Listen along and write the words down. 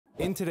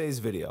In today's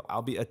video,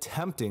 I'll be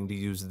attempting to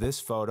use this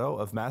photo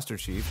of Master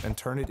Chief and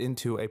turn it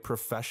into a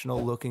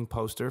professional looking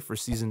poster for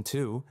season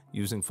 2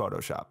 using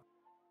Photoshop.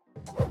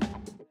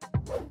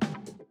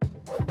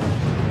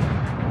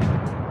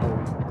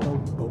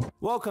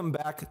 Welcome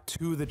back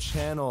to the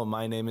channel.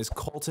 My name is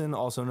Colton,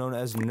 also known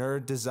as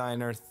Nerd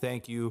Designer.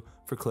 Thank you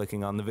for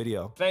clicking on the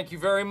video. Thank you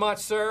very much,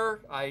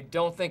 sir. I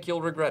don't think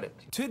you'll regret it.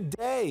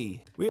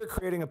 Today, we are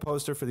creating a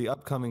poster for the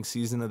upcoming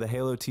season of the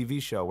Halo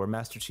TV show where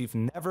Master Chief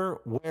never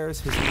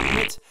wears his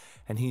helmet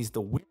and he's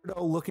the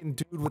weirdo looking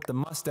dude with the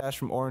mustache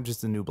from Orange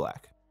is the New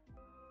Black.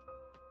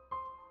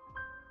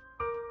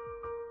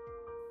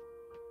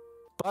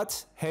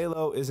 But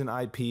Halo is an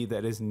IP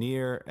that is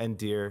near and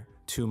dear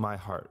to my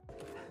heart.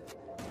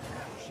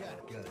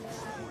 Shotgun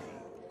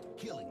spree,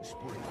 killing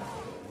spree,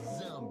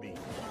 zombie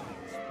killing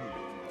spree.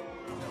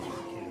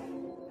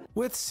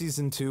 With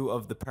season 2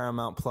 of the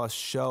Paramount Plus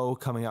show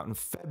coming out in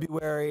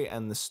February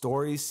and the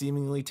story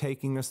seemingly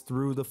taking us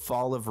through the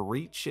fall of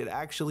Reach, it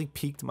actually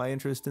piqued my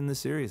interest in the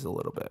series a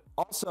little bit.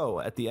 Also,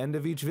 at the end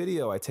of each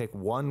video, I take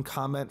one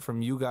comment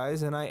from you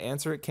guys and I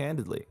answer it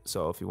candidly.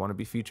 So if you want to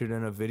be featured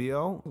in a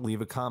video,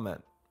 leave a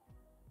comment.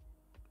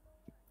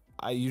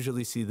 I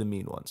usually see the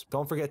mean ones.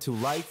 Don't forget to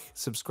like,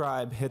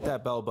 subscribe, hit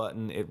that bell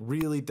button. It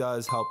really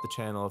does help the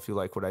channel if you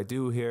like what I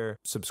do here.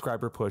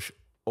 Subscriber push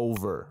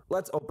over.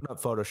 Let's open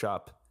up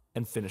Photoshop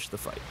and finish the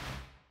fight.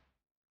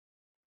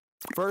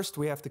 First,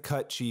 we have to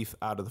cut Chief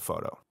out of the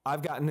photo.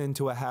 I've gotten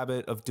into a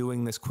habit of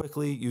doing this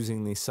quickly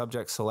using the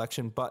subject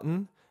selection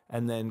button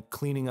and then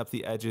cleaning up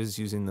the edges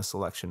using the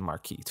selection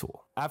marquee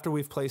tool. After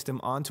we've placed him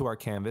onto our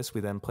canvas,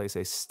 we then place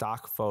a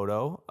stock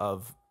photo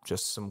of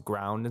just some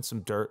ground and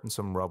some dirt and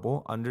some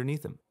rubble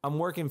underneath him. I'm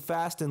working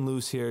fast and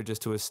loose here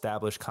just to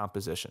establish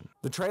composition.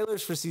 The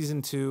trailers for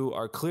season 2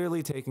 are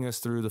clearly taking us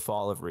through the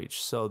fall of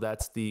Reach. So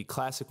that's the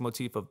classic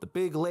motif of the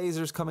big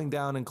lasers coming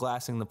down and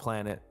glassing the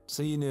planet.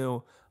 So you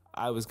knew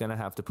I was gonna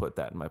have to put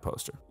that in my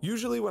poster.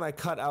 Usually when I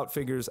cut out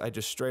figures, I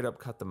just straight up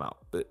cut them out.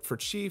 But for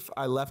Chief,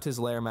 I left his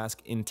layer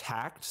mask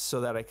intact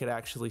so that I could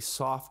actually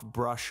soft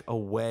brush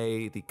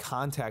away the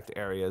contact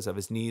areas of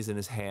his knees and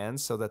his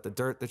hands so that the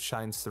dirt that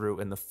shines through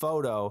in the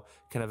photo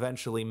can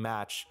eventually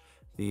match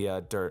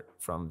the dirt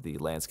from the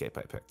landscape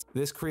I picked.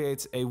 This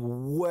creates a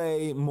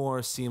way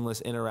more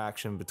seamless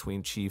interaction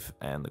between Chief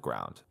and the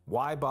ground.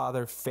 Why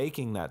bother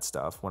faking that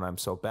stuff when I'm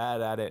so bad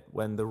at it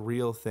when the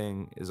real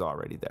thing is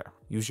already there?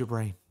 Use your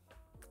brain.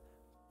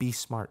 Be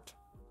smart.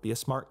 Be a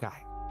smart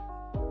guy.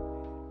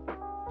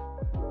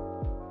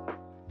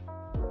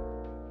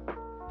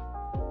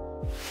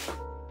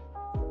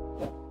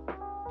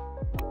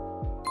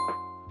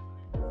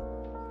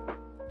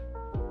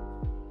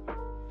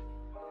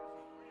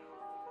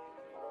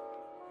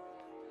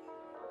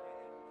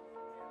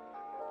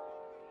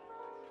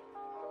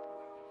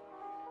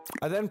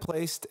 I then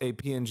placed a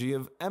PNG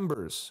of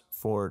embers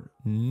for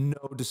no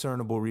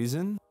discernible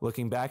reason.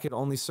 Looking back, it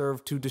only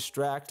served to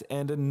distract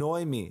and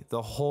annoy me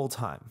the whole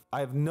time.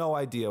 I have no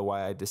idea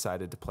why I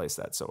decided to place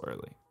that so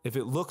early. If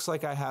it looks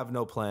like I have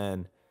no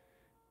plan,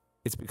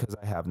 it's because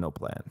I have no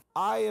plan.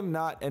 I am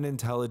not an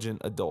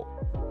intelligent adult.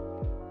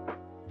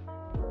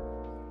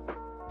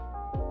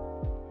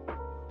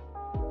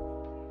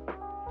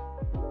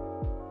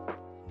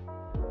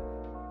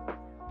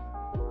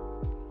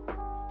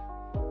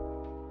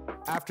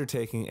 After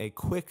taking a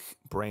quick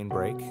brain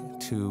break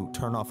to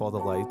turn off all the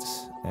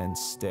lights and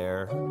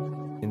stare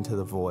into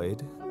the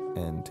void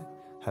and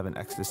have an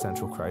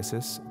existential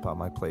crisis about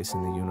my place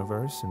in the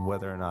universe and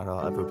whether or not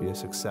I'll ever be a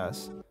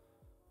success,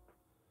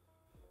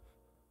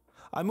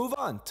 I move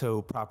on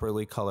to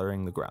properly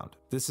coloring the ground.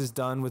 This is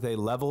done with a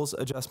levels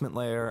adjustment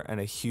layer and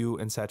a hue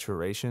and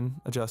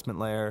saturation adjustment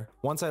layer.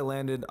 Once I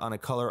landed on a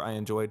color I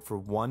enjoyed for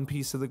one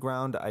piece of the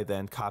ground, I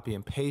then copy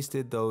and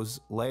pasted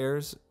those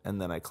layers and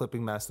then I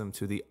clipping masked them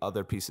to the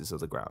other pieces of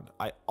the ground.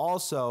 I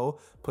also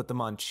put them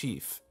on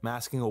Chief,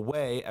 masking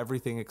away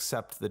everything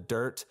except the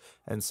dirt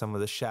and some of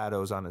the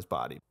shadows on his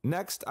body.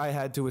 Next, I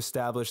had to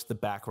establish the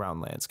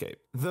background landscape.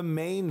 The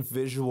main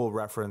visual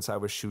reference I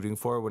was shooting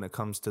for when it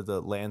comes to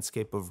the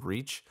landscape of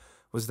Reach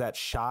was that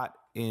shot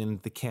in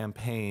the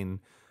campaign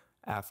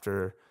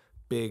after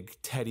big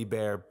teddy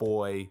bear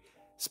boy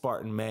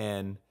Spartan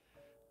man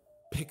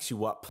picks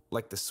you up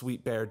like the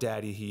sweet bear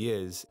daddy he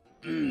is.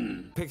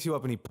 Picks you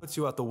up and he puts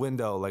you out the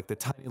window like the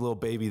tiny little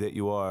baby that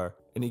you are,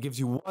 and he gives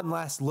you one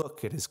last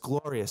look at his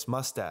glorious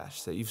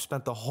mustache that you've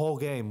spent the whole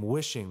game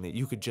wishing that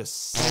you could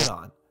just sit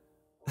on.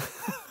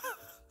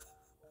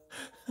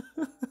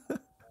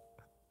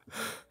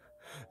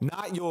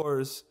 Not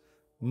yours,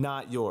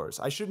 not yours.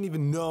 I shouldn't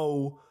even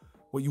know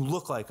what you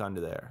look like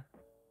under there.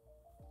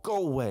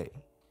 Go away.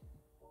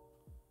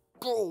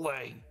 Go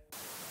away.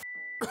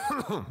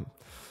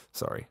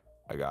 Sorry,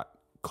 I got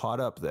caught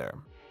up there.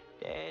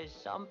 There's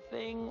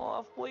something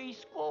awfully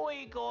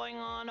screwy going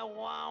on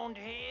around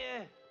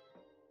here.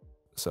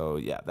 So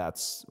yeah,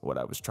 that's what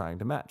I was trying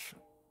to match.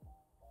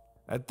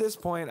 At this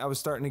point, I was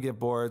starting to get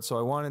bored, so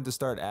I wanted to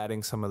start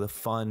adding some of the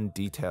fun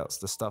details,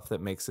 the stuff that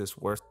makes this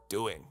worth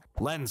doing.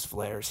 Lens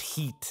flares,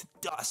 heat,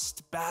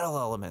 dust, battle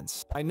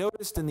elements. I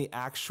noticed in the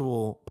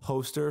actual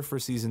poster for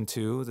season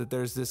 2 that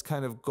there's this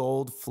kind of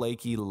gold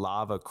flaky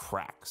lava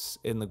cracks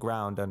in the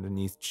ground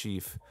underneath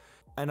Chief.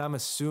 And I'm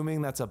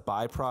assuming that's a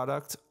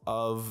byproduct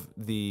of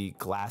the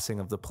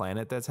glassing of the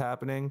planet that's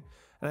happening.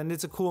 And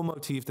it's a cool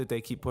motif that they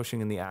keep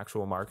pushing in the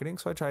actual marketing.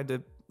 So I tried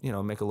to,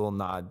 make a little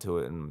nod to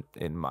it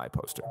in my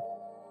poster.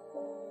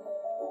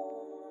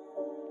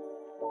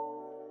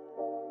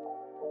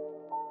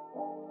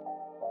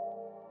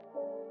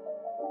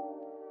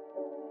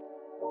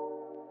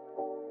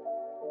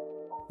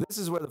 This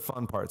is where the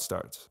fun part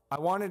starts. I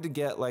wanted to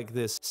get like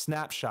this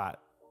snapshot,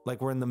 like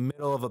we're in the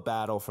middle of a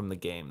battle from the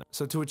game.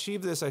 So to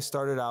achieve this, I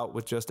started out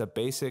with just a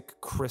basic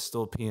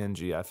crystal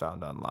PNG I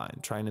found online,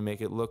 trying to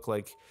make it look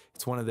like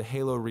it's one of the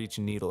Halo Reach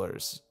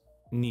needles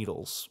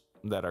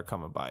that are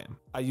coming by him.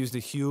 I used a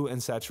hue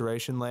and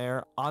saturation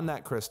layer on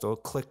that crystal,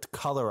 clicked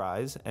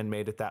colorize, and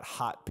made it that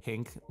hot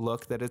pink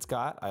look that it's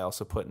got. I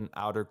also put an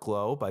outer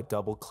glow by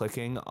double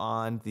clicking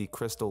on the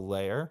crystal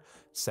layer,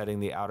 setting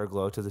the outer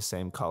glow to the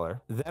same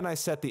color. Then I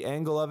set the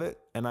angle of it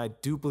and I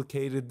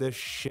duplicated the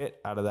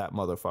shit out of that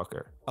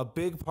motherfucker. A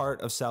big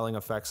part of selling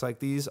effects like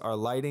these are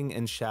lighting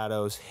and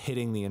shadows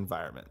hitting the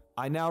environment.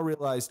 I now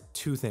realize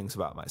 2 things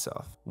about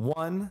myself.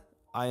 1,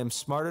 I am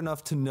smart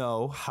enough to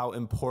know how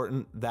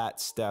important that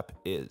step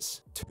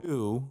is.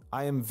 2,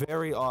 I am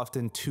very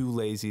often too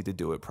lazy to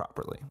do it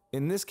properly.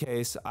 In this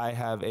case, I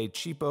have a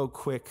cheapo,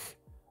 quick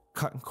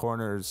cut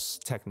corners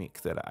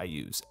technique that I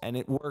use, and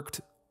it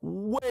worked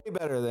way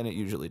better than it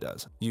usually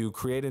does. You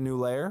create a new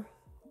layer,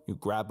 you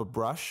grab a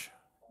brush,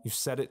 you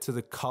set it to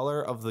the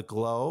color of the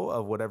glow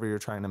of whatever you're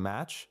trying to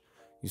match.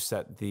 You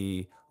set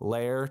the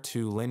layer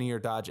to linear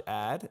dodge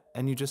add,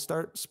 and you just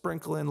start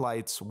sprinkling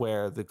lights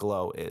where the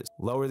glow is.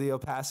 Lower the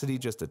opacity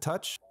just a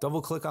touch,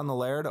 double click on the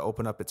layer to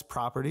open up its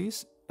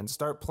properties, and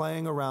start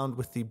playing around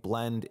with the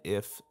blend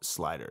if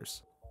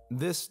sliders.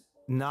 This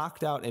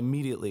knocked out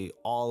immediately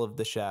all of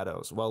the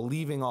shadows while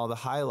leaving all the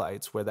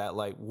highlights where that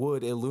light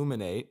would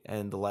illuminate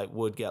and the light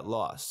would get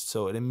lost.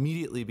 So it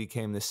immediately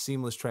became this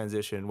seamless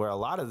transition where a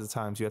lot of the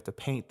times you have to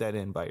paint that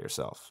in by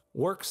yourself.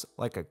 Works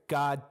like a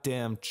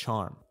goddamn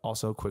charm.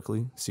 Also,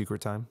 quickly,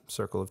 secret time,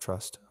 circle of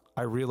trust.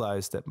 I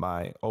realized that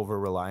my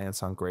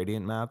over-reliance on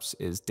gradient maps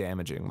is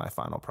damaging my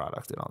final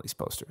product in all these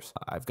posters.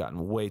 I've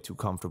gotten way too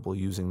comfortable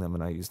using them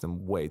and I use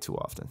them way too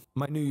often.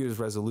 My New Year's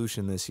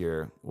resolution this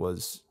year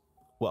was,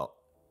 well,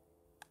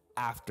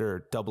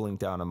 after doubling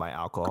down on my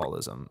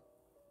alcoholism,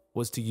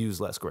 was to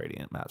use less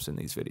gradient maps in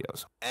these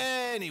videos.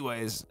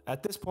 Anyways,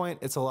 at this point,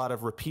 it's a lot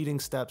of repeating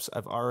steps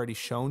I've already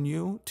shown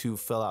you to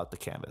fill out the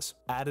canvas.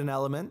 Add an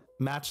element,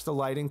 match the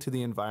lighting to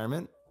the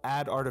environment,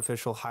 add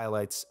artificial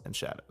highlights and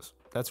shadows.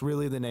 That's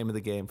really the name of the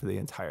game for the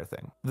entire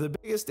thing. The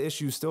biggest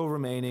issue still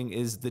remaining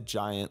is the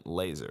giant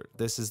laser.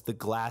 This is the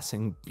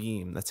glassing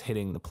beam that's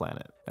hitting the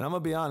planet. And I'm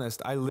gonna be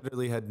honest, I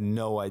literally had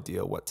no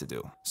idea what to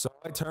do. So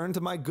I turned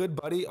to my good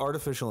buddy,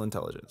 artificial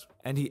intelligence,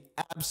 and he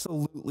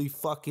absolutely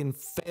fucking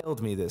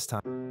failed me this time.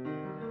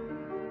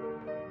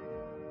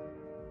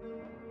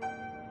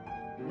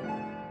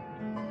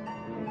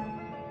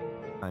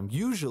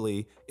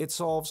 Usually, it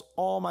solves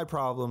all my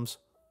problems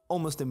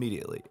almost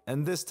immediately.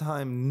 And this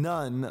time,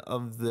 none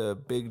of the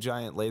big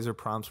giant laser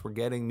prompts were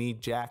getting me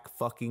jack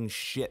fucking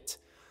shit.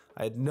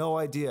 I had no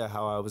idea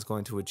how I was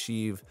going to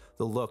achieve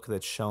the look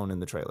that's shown in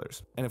the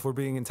trailers. And if we're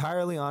being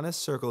entirely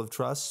honest, circle of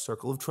trust, I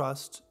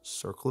reworked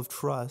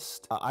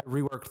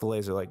the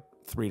laser like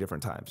 3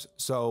 different times.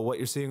 So what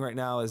you're seeing right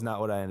now is not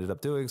what I ended up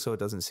doing, so it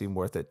doesn't seem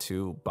worth it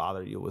to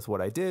bother you with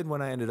what I did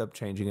when I ended up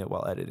changing it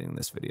while editing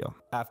this video.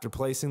 After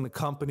placing the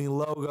company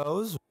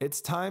logos,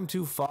 it's time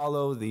to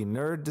follow the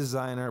Nerd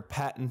Designer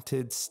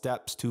patented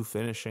steps to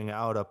finishing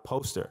out a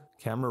poster.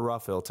 Camera raw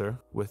filter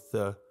with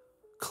the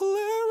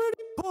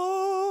clarity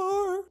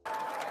bar.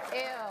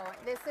 Ew,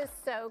 this is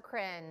so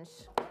cringe.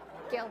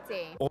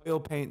 Guilty. Oil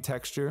paint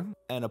texture,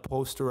 and a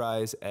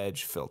posterized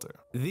edge filter.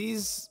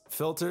 These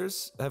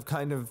filters have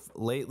kind of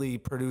lately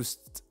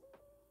produced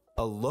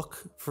a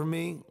look for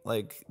me.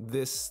 Like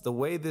this, the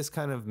way this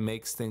kind of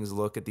makes things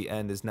look at the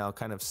end is now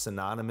kind of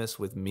synonymous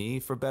with me,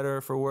 for better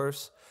or for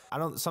worse.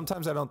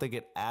 Sometimes I don't think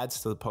it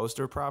adds to the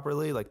poster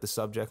properly, like the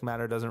subject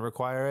matter doesn't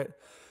require it.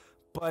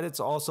 But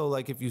it's also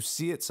like if you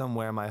see it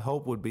somewhere, my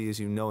hope would be is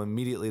you know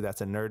immediately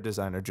that's a Nerd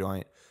Designer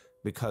joint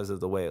because of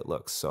the way it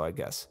looks. So I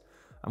guess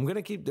I'm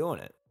gonna keep doing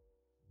it.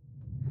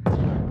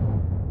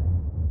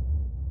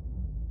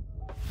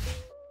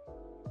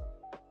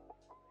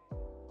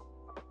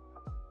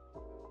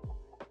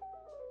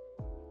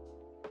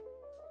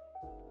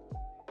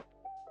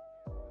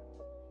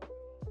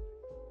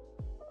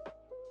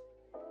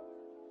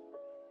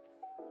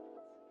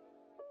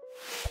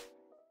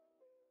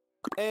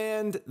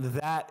 And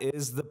that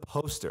is the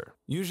poster.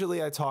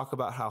 Usually I talk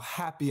about how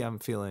happy I'm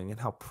feeling and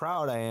how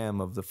proud I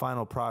am of the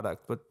final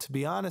product, but to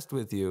be honest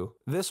with you,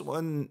 this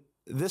one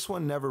this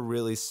one never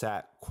really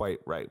sat quite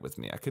right with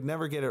me. I could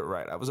never get it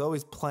right. I was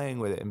always playing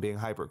with it and being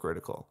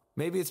hypercritical.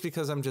 Maybe it's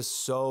because I'm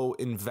just so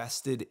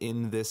invested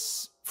in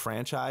this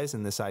franchise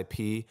and this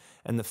IP,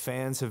 and the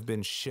fans have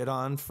been shit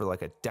on for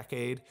like a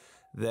decade,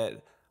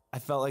 that I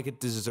felt like it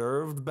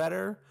deserved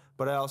better,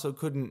 but I also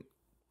couldn't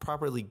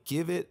properly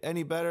give it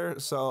any better.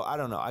 So I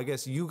don't know. I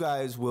guess you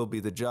guys will be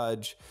the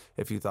judge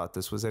if you thought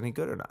this was any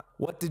good or not.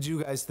 What did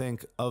you guys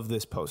think of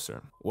this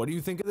poster? What do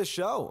you think of the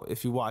show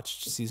if you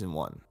watched season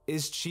 1?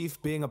 Is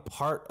Chief being a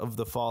part of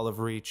the fall of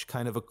Reach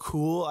kind of a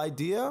cool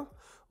idea?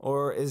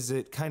 Or is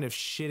it kind of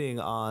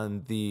shitting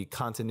on the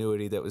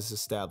continuity that was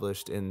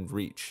established in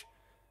Reach,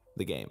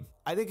 the game?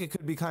 I think it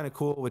could be kind of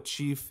cool with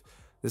Chief,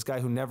 this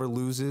guy who never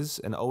loses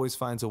and always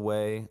finds a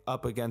way,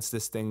 up against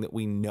this thing that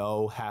we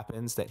know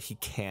happens that he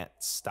can't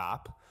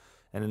stop.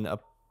 And a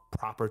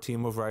proper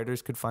team of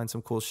writers could find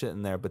some cool shit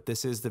in there. But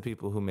this is the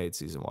people who made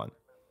season 1.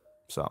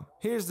 So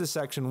here's the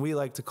section we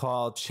like to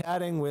call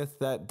chatting with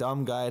that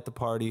dumb guy at the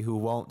party who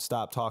won't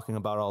stop talking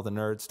about all the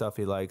nerd stuff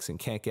he likes and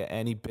can't get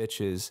any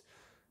bitches.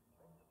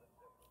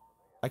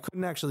 I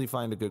couldn't actually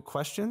find a good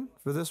question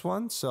for this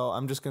one, so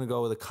I'm just going to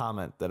go with a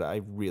comment that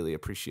I really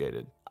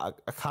appreciated.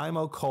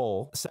 Akaimo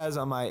Cole says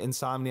on my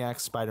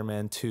Insomniac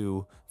Spider-Man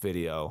 2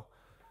 video,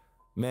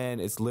 man,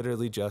 it's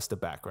literally just a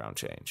background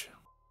change.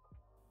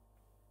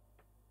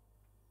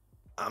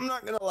 I'm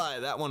not going to lie,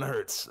 that one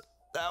hurts.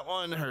 That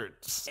one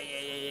hurts.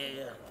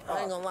 Yeah.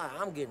 I ain't gonna lie,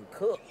 I'm getting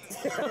cooked.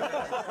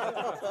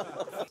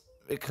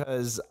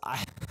 Because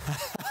I...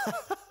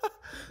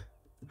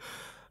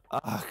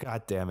 Oh,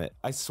 God damn it.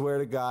 I swear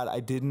to God, I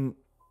didn't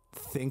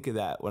think of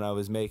that when I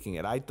was making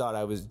it. I thought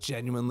I was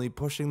genuinely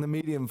pushing the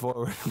medium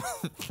forward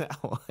with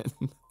that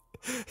one.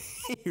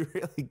 He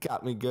really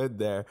got me good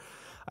there.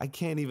 I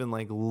can't even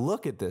like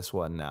look at this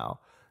one now.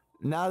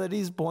 Now that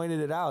he's pointed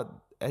it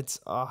out, it's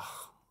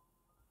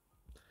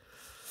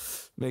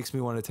makes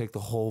me want to take the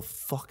whole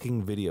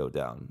fucking video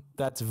down.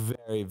 That's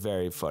very,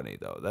 very funny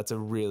though. That's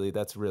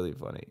really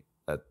funny.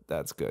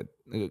 That's good.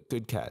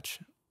 Good catch.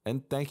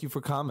 And thank you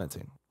for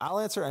commenting. I'll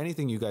answer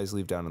anything you guys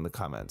leave down in the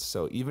comments.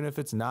 So even if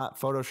it's not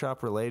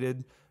Photoshop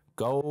related,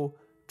 go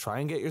try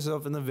and get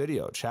yourself in the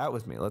video. Chat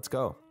with me. Let's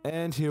go.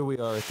 And here we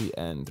are at the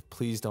end.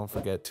 Please don't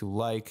forget to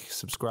like,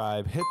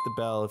 subscribe, hit the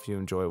bell if you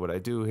enjoy what I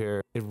do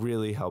here. It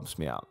really helps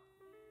me out.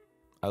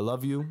 I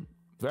love you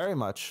very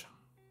much.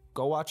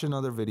 Go watch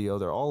another video.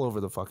 They're all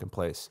over the fucking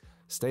place.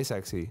 Stay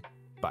sexy.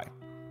 Bye.